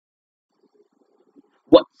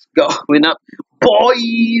Going up,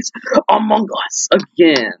 boys. Among Us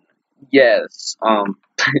again. Yes.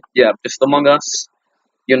 Yeah, just Among Us.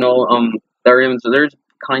 You know, there's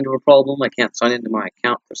kind of a problem. I can't sign into my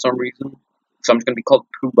account for some reason. So I'm just gonna be called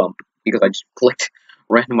Poo Bump because I just clicked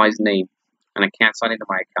randomized name and I can't sign into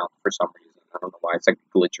my account for some reason. I don't know why. It's like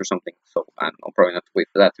a glitch or something. So I don't know. Probably have to wait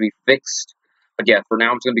for that to be fixed. But yeah, for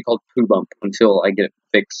now it's gonna be called Poo Bump until I get it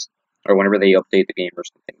fixed or whenever they update the game or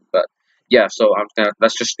something. But yeah, so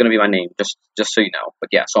that's just gonna be my name, just so you know. But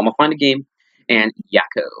yeah, so I'm gonna find a game and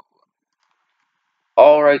Yakko.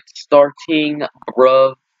 Alright, starting,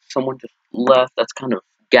 bruv. Someone just left. That's kind of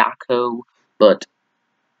Gakko, but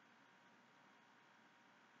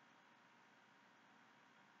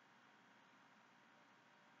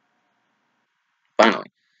finally.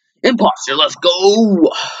 Imposter, let's go!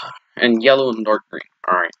 And yellow and dark green.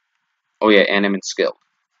 Alright. Oh yeah, and I'm in skill.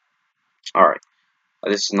 Alright.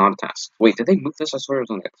 This is not a task. Wait, did they move this? I swear it was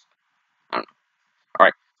on this. I don't know.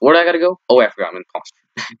 Alright. Where do I gotta go? Oh, wait, I forgot. I'm an imposter.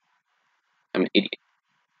 I'm an idiot.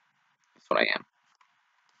 That's what I am.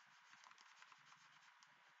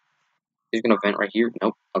 He's gonna vent right here?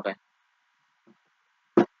 Nope. Okay.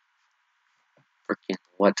 Freaking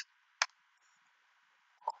what?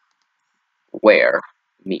 Where?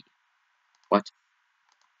 Me. What?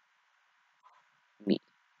 Me.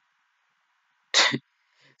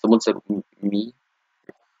 Someone said me?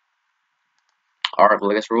 Alright,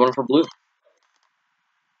 well, I guess we're going for blue.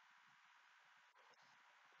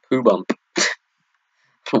 Poo Bump.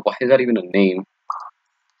 Why is that even a name?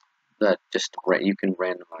 That just you can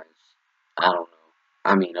randomize. I don't know.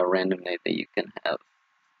 I mean, a random name that you can have.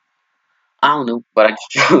 I don't know, but I just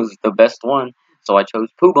chose the best one, so I chose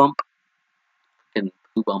Poo Bump. And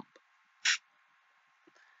Poo Bump.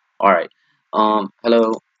 Alright.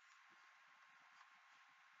 Hello.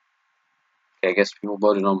 Okay, I guess people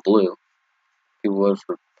voted on blue. People voted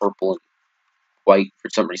for purple and white for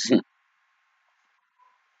some reason.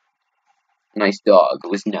 Nice dog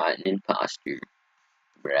was not an imposter.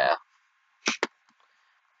 Bruh.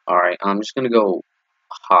 Alright, I'm just gonna go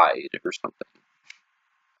hide or something.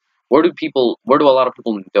 Where do a lot of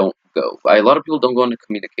people don't go? A lot of people don't go into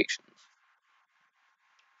communications.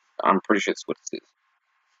 I'm pretty sure that's what it is.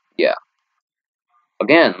 Yeah.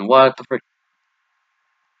 Again, what the frick?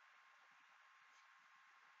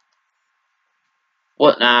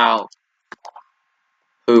 What now?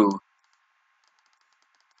 Who?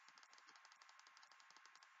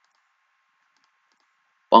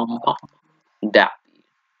 Bum bum. Dappy.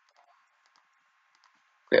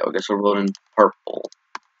 Okay, I guess we're voting purple.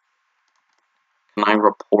 Can I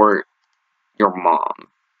report your mom?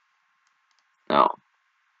 No.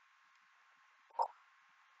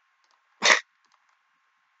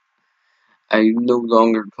 I'm no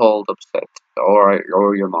longer called upset. Alright,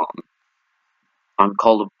 or your mom. I'm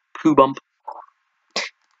called a poo bump.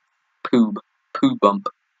 Poob. Poo bump.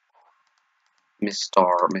 Miss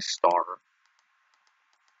Star, Miss Star.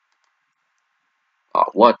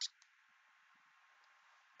 What?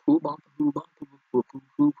 Poo bump, poo bump, poo poo poo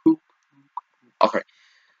poo poo. Okay.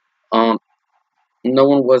 No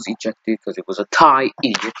one was ejected because it was a tie,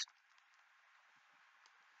 idiot.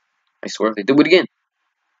 I swear if they do it again,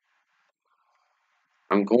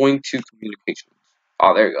 I'm going to communications.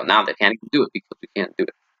 Oh, there you go. Now they can't even do it because we can't do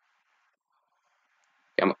it.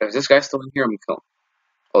 Yeah, if this guy's still in here, I'm gonna kill him.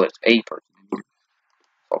 Oh, there's a person in here.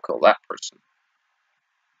 So I'll kill that person.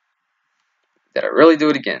 Did I really do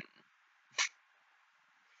it again?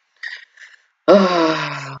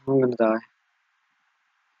 I'm gonna die.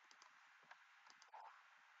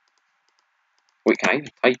 Wait, can I even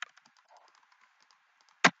type?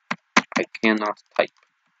 I cannot type.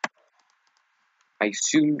 I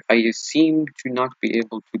seem to not be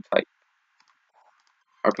able to type.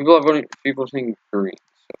 Are people saying green?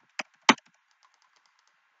 So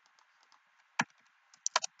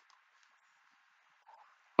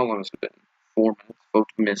how long has it been? 4 minutes.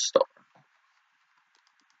 Vote Miss Star.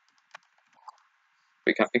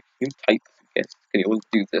 Wait, can you type? Yes. Can you always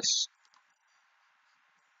do this?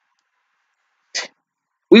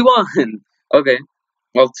 We won! Okay.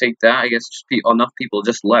 I'll take that. I guess just enough people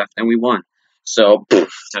just left and we won. So,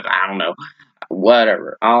 I don't know.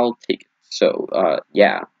 Whatever. I'll take it. So,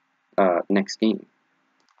 yeah. Next game.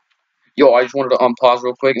 Yo, I just wanted to pause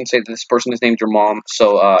real quick and say that this person is named your mom.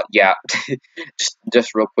 So, yeah.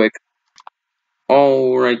 just real quick.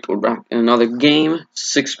 Alright, we're back in another game.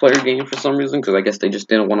 6-player game for some reason, because I guess they just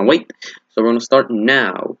didn't want to wait. So we're going to start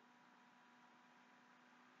now.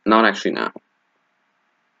 Not actually now.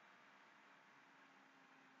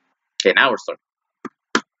 Okay, now we're starting.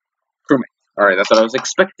 Crewmate. Alright, that's what I was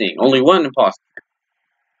expecting. Only one imposter.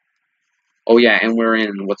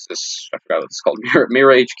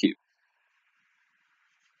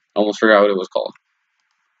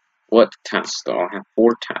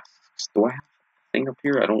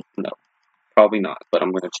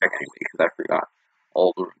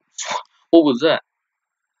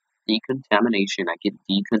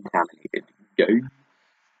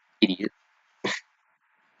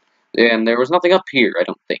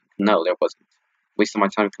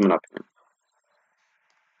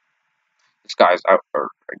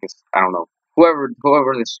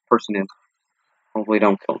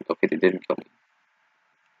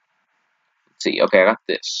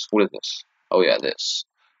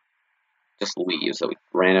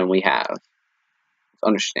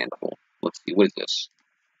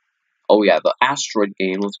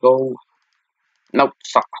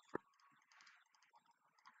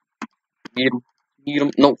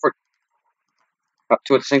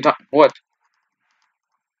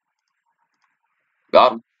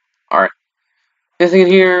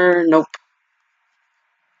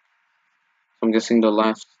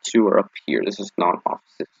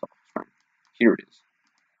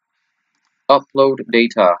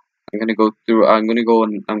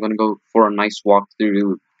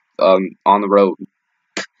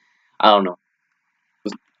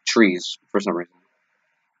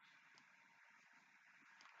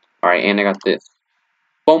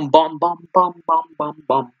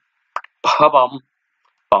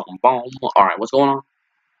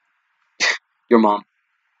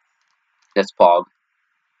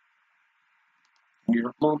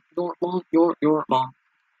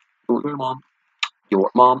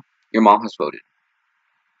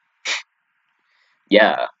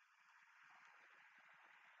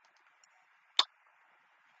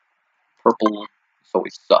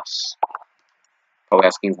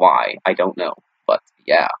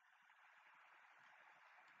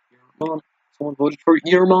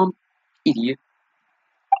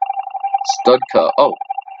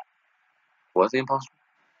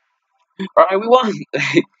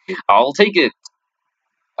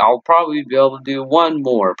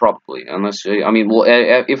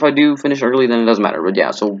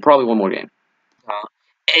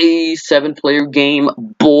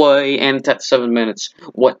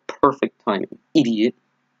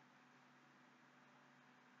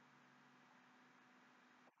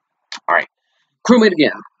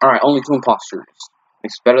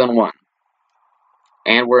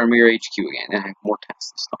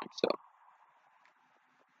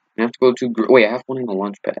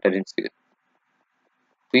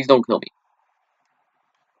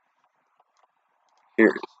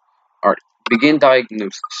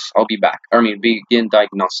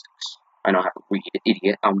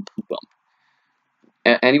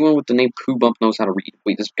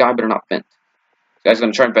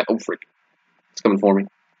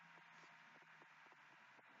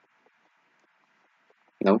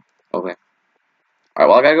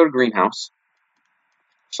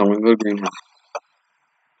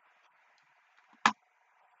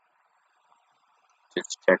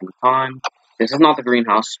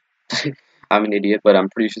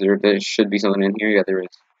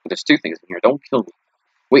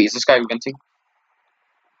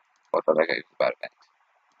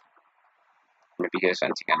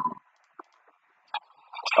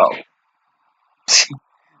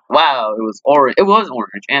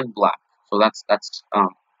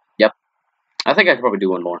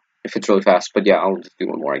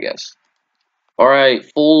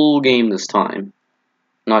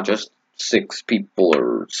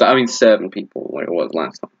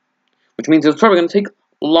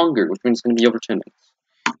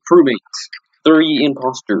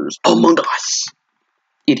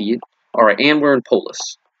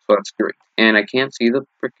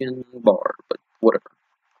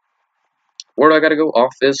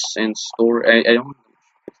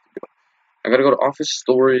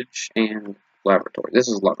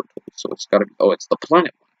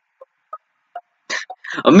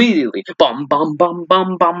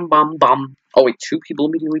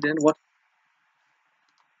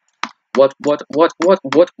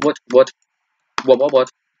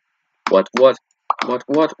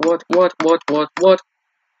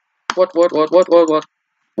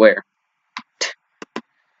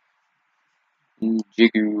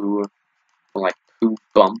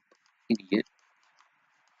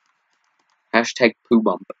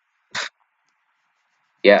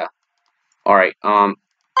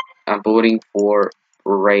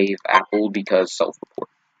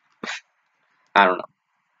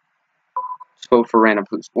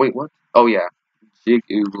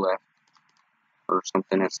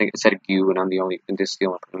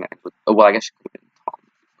 Oh, well, I guess you could have been Tom,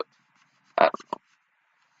 but I don't know.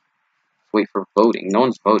 Let's wait for voting. No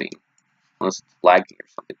one's voting. Unless it's lagging or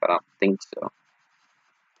something, but I don't think so.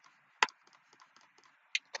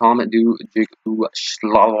 Tom, do, jig, ooh,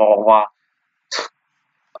 shlawa.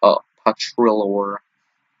 Patrillor.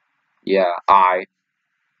 Yeah,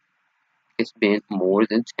 It's been more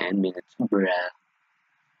than 10 minutes, bruh.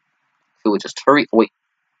 So just hurry. Wait.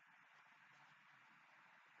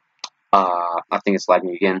 I think it's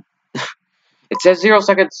lagging again. It says 0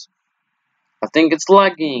 seconds. I think it's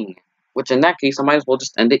lagging. Which in that case, I might as well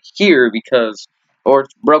just end it here because, or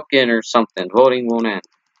it's broken or something. Voting won't end.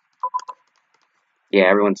 Yeah,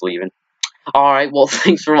 everyone's leaving. Alright, well,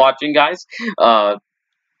 thanks for watching, guys.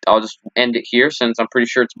 I'll just end it here since I'm pretty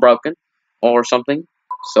sure it's broken or something.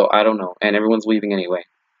 So, I don't know. And everyone's leaving anyway.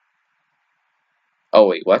 Oh,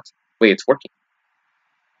 wait, what? Wait, it's working.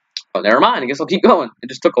 Oh, never mind. I guess I'll keep going. It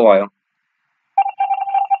just took a while.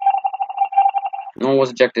 No one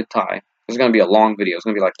was ejected. Tie. This is going to be a long video. It's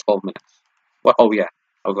going to be like 12 minutes. What? Oh, yeah.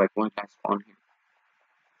 I was like, when did I spawn here?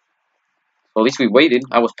 Well, at least we waited.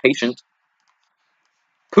 I was patient.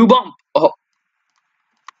 Poo bump! Oh.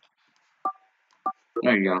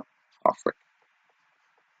 There you go. Oh, frick.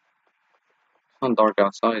 It's not dark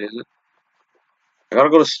outside, is it? I gotta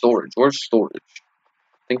go to storage. Where's storage?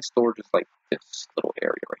 I think storage is like this little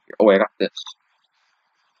area right here. Oh, wait, I got this.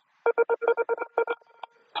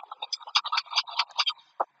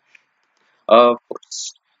 Of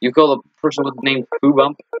course. You call the person with the name Poo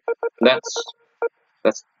Bump?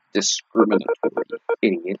 That's discriminatory,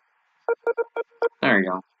 idiot. There you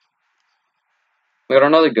go. We got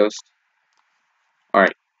another ghost.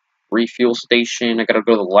 Alright. Refuel station. I gotta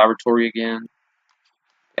go to the laboratory again.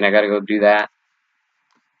 And I gotta go do that.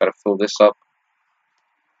 Gotta fill this up.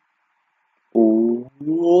 Ooh.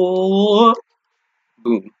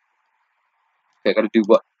 Boom. Okay, I gotta do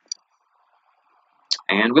what?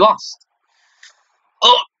 And we lost.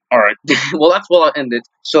 Oh! Alright. Well, that's where I ended.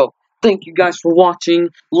 So, thank you guys for watching.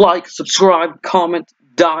 Like, subscribe, comment,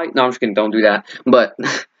 die. No, I'm just kidding. Don't do that. But,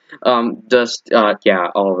 yeah,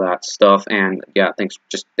 all of that stuff. And, yeah, thanks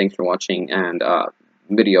for watching. And,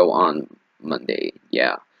 video on Monday.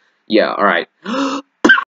 Yeah. Yeah, alright.